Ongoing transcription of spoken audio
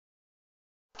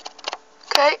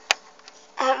Okay,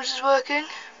 I hope this is working.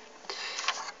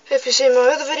 If you've seen my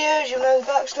other videos, you'll know the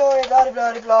backstory, blah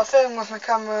blah blah blah, filming with my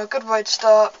camera, good way to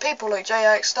start. People like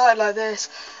JX started like this,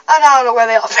 and now look where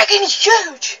they are, freaking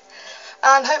huge!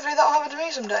 And hopefully that'll happen to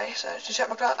me someday, so to check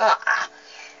my class.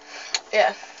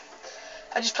 Yeah.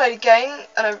 I just played a game,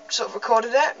 and I sort of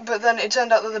recorded it, but then it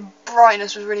turned out that the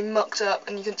brightness was really mucked up,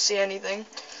 and you couldn't see anything.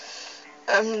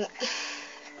 I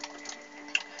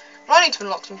need to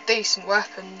unlock some decent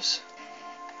weapons.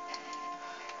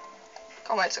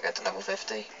 Can't wait to get to level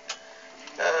 50.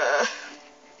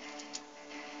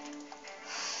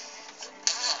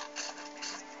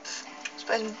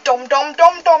 Space dom dom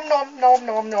dom dom nom nom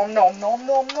nom nom nom nom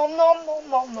nom nom nom nom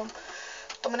nom nom.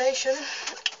 Domination.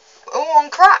 Oh, on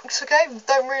cracks. Okay,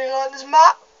 don't really like this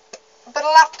map, but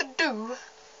I'll have to do.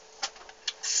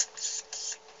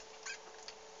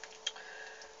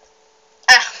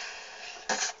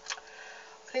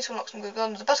 I need to unlock some good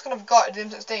guns. The best gun I've got is the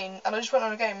M16, and I just went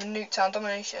on a game in Nuketown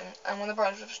Domination, and when the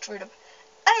brightness was screwed up,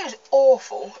 and it was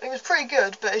awful. It was pretty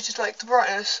good, but it's just like the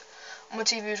brightness on my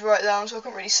TV was right down, so I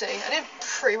couldn't really see. I did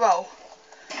pretty well.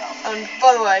 And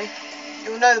by the way,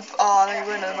 you'll know the no, you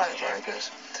won't know the bonus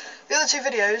because the other two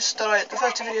videos the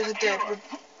first two videos I did were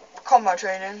combat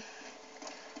training,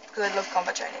 because I love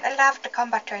combat training. I love the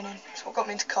combat training. It's what got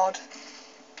me into COD.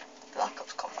 Black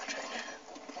Ops combat training.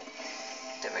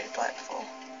 Didn't really play it before.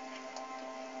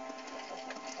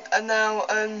 And now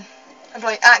I'm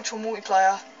playing actual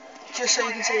multiplayer, just so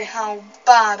you can see how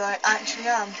bad I actually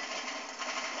am.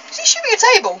 Is he shooting a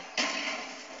table?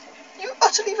 You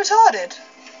utterly retarded.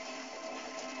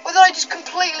 Or did I just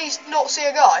completely not see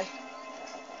a guy?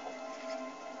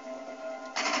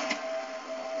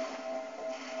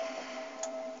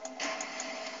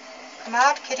 Come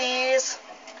out, kiddies.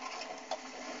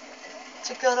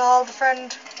 It's a good old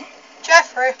friend,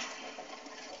 Jeffrey.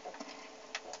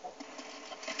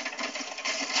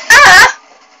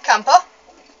 Camper.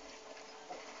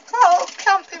 Oh,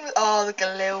 camping with. Oh, the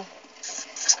Galil.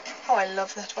 Oh, I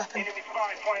love that weapon.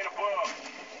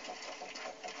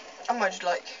 I might just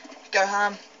like go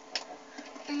ham.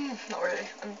 Not really.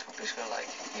 I'm probably just gonna like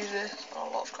use this on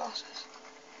a lot of classes.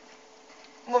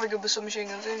 I'm very good with submachine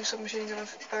guns. The only submachine gun I'm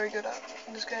very good at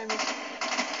in this game is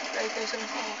AK-74.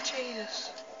 Oh,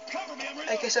 Jesus.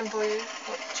 AK-7 for you.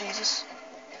 Oh, Jesus.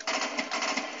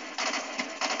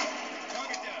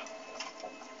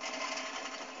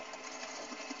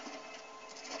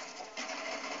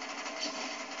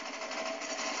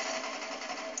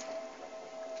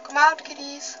 Come out,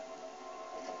 kiddies.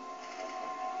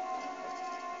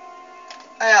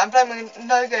 Oh yeah, I'm playing with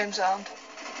no game sound.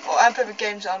 Well, I'm playing with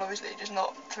game sound, obviously, just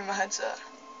not through my headset.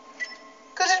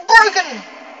 Because it's broken!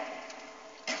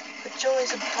 The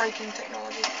joys of breaking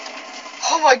technology.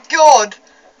 Oh my god!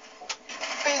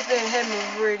 Beasley and him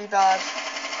were really bad.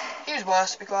 He was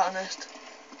worse, to be quite honest.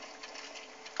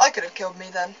 I could have killed me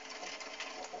then.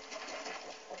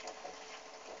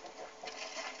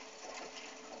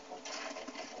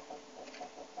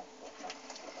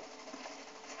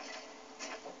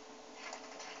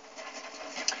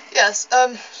 Yes,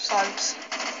 silence.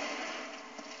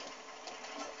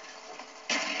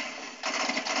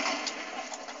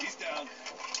 He's down.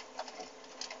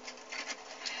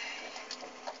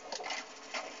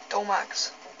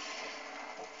 Dolmax.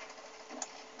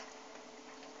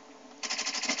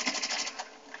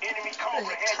 Enemy What is Cobra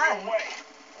a heading tank? your way.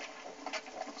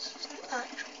 This is an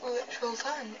actual literal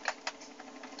tank.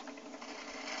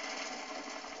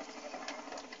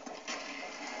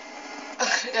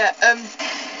 Yeah,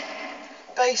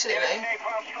 basically,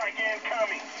 Napalm strike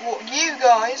incoming. what you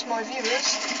guys, my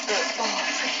viewers,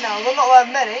 freaking hell, there's not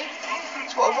that many,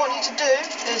 so what I want you to do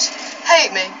is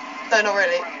hate me. No, not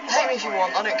really. Hate me if you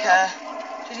want, I don't care.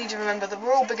 You need to remember that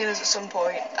we're all beginners at some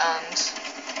point, and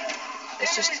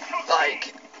it's just,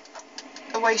 like,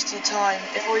 a waste of your time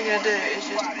if all you're going to do is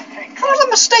just... How much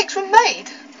mistakes were made?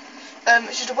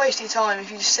 It's just a waste of your time if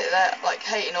you just sit there, like,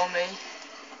 hating on me,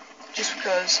 just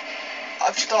because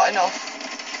I've started off.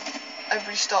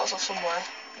 Everybody starts off somewhere,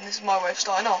 and this is my way of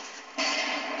starting off.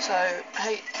 So,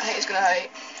 hate is gonna hate,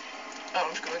 and I'm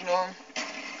just gonna ignore them.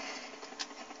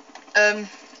 And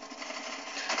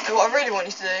what I really want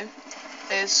you to do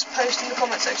is post in the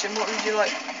comment section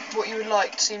what you would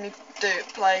like to see me do,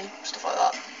 play, stuff like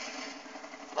that.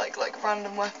 Like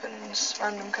random weapons,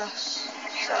 random casts,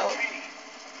 setup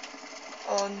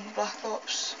on Black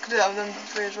Ops. Could do that with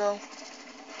M3 as well.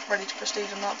 Ready to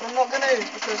prestige on that, but I'm not going to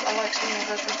because I like seeing the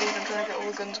first prestige. I'm trying to get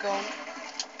all the guns gold.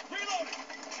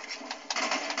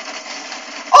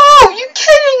 Oh, you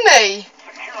kidding me?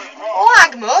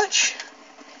 Lag much?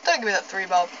 Don't give me that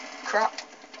 3-bar crap.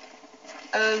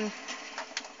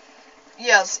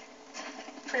 yes,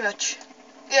 pretty much.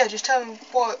 Yeah, just tell me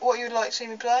what you'd like to see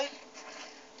me play,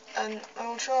 and I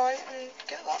will try and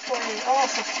get that for you. Oh,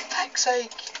 for feck's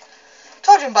sake. I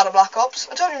told you I'm bad at Black Ops.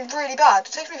 I told you I'm really bad.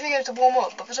 It takes me a few games to warm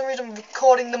up, but for some reason I'm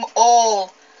recording them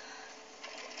all.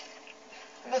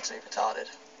 I'm absolutely retarded.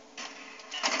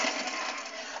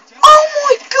 Oh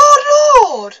my god,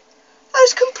 Lord! That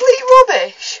is complete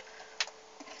rubbish.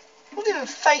 I'm not even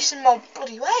facing my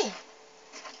bloody way.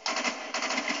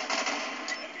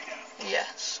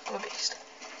 Yes, I'm a beast.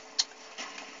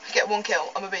 If I get one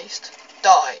kill, I'm a beast.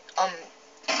 Die, I'm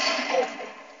awful.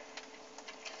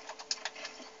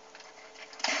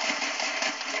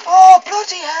 Oh,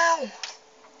 bloody hell!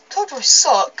 Told you I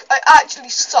suck. I actually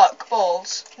suck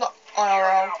balls. Not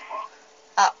IRL.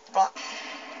 At Black.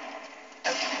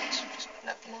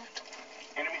 Never mind.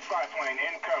 Enemy spy plane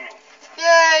incoming.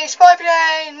 Yay, spy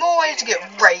plane! More ways to get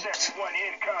raped. One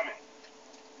incoming.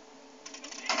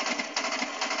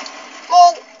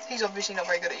 Well, he's obviously not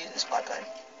very good at using spy plane.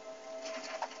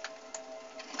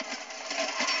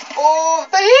 Oh,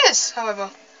 but he is,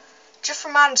 however.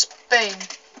 Jeffreyman Spain,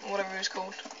 or whatever he was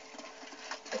called.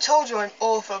 I told you I'm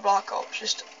awful at Black Ops,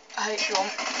 just I hate you on.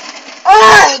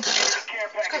 Ah! This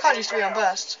guy can't use 3 on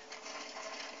burst.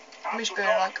 I'm just going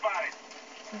like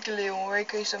Galil or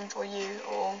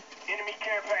AK-74U or. Enemy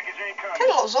care package I incoming. played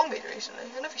a lot of zombies recently. I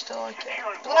don't know if you still like it,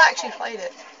 but then I actually played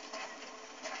it.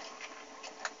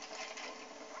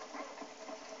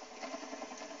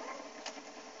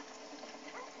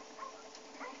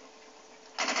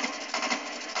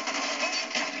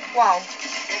 Wow.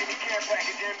 Enemy care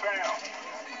package inbound.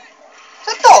 Is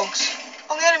that dogs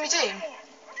on the enemy team?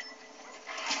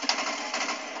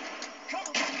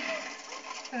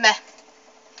 Meh.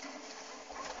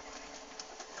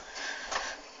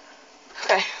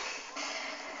 Okay.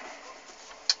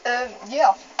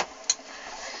 Yeah.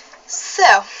 So.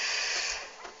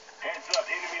 Heads up,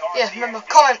 enemy Yeah, RCXD remember,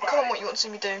 comment spotted. what you want to see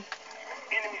me do. Enemies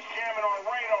jamming on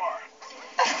radar.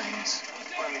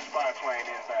 Friendly spy plane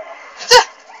inbound.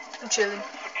 I'm chilling.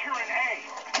 Securing A.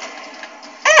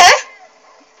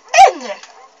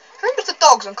 Remember the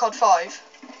dogs on COD 5?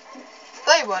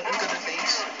 They weren't as good as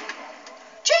these.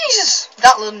 Jesus!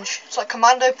 That lunge. It's like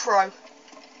Commando Pro.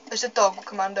 It's a dog with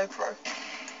Commando Pro.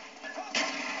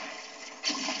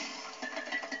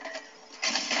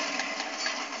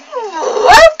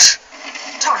 What?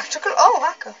 Tactical. Oh,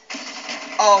 hacker.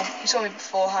 Oh, you saw me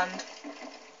beforehand.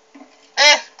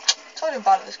 Told you I'm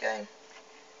bad at this game.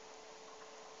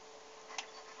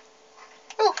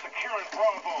 Ooh. Securing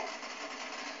Bravo.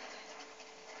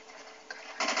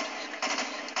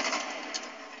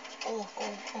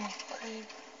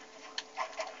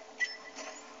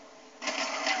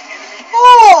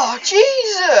 Oh,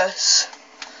 Jesus!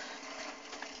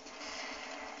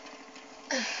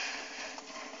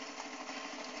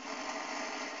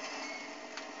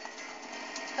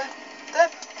 They're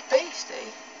beastie.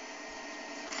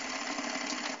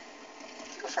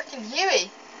 You're freaking Huey.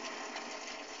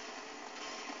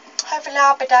 Hopefully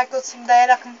I'll be that good someday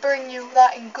and I can bring you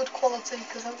that in good quality,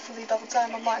 because hopefully by the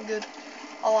time I'm that good,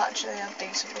 I'll actually have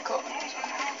decent recording.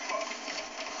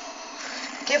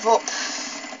 Give up.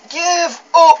 Give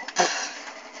up!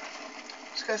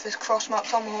 Let's go for this cross map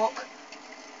tomahawk.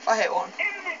 If I hit one.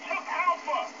 Enemy took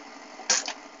Alpha.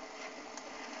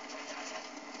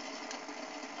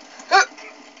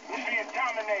 We're being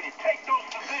dominated. Take those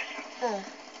positions. Oh,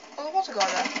 there was a guy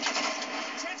there.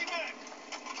 Changing back.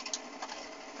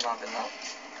 I'm having that.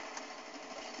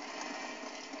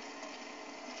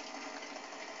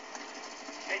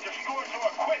 They destroyed your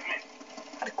equipment.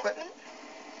 Had equipment?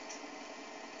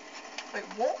 Wait,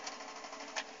 what?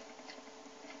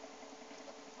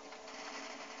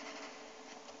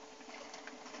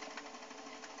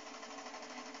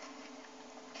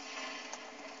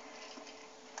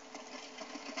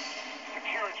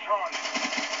 Securing Charlie.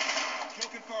 Kill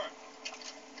confirmed.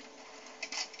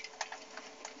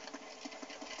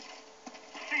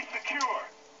 C secure.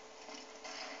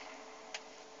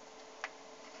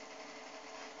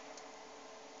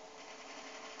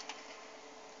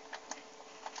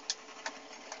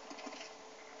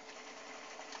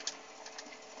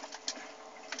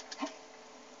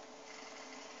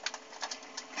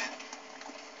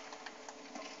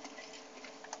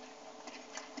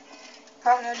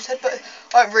 Apparently I just headbutted.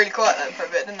 I went really quiet then for a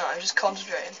bit, didn't I? I was just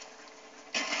concentrating.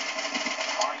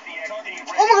 RCXD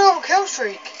Oh my god, kill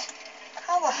streak!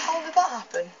 How the hell did that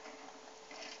happen?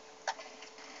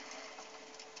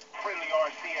 friendly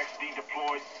RCXD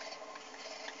deployed.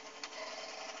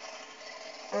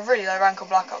 I'm really low rank on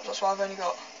Black Ops, that's why I've only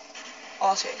got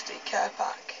RCXD, Care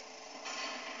Pack,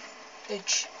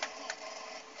 Pidge,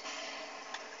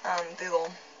 and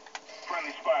Dillon.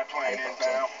 Friendly spy plane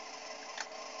inbound.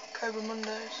 Cobra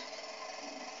Mundos.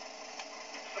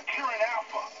 Securing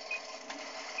Alpha.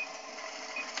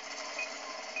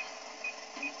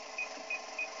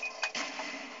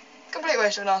 Complete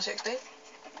waste of an R60.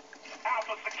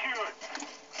 Alpha secured.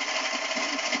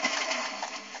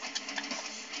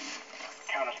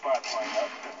 Counter spy plane up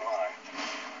to the line.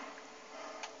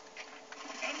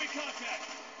 Enemy contact.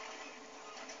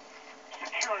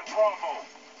 Securing Bravo.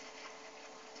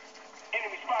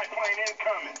 Enemy spy plane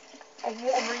incoming. Oh,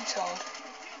 what a retard.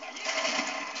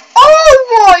 Oh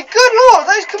my good lord,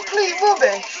 that is complete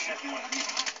rubbish.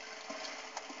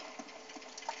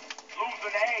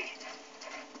 Losing A.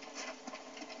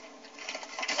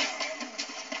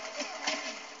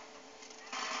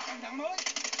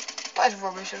 That is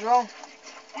rubbish as well.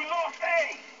 We lost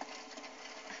A.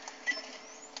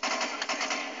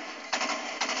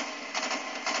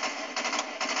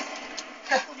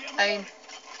 Aim.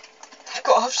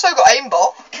 I've still got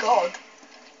aimbot. God.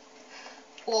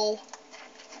 Lol.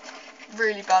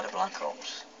 Really bad at Black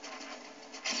Ops.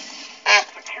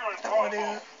 Don't want to do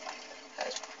that.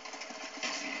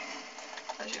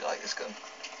 I actually like this gun. I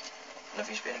don't know if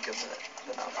you should be any good with it,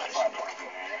 but no, I've actually.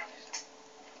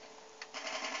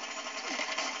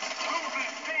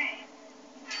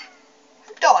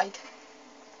 Who died?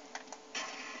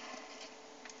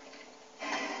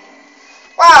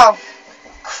 Wow!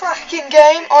 Cracking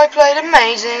game. I played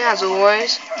amazing as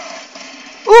always.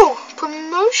 Ooh,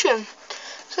 promotion.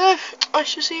 So I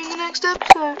shall see you in the next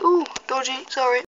episode. Ooh, dodgy. Sorry.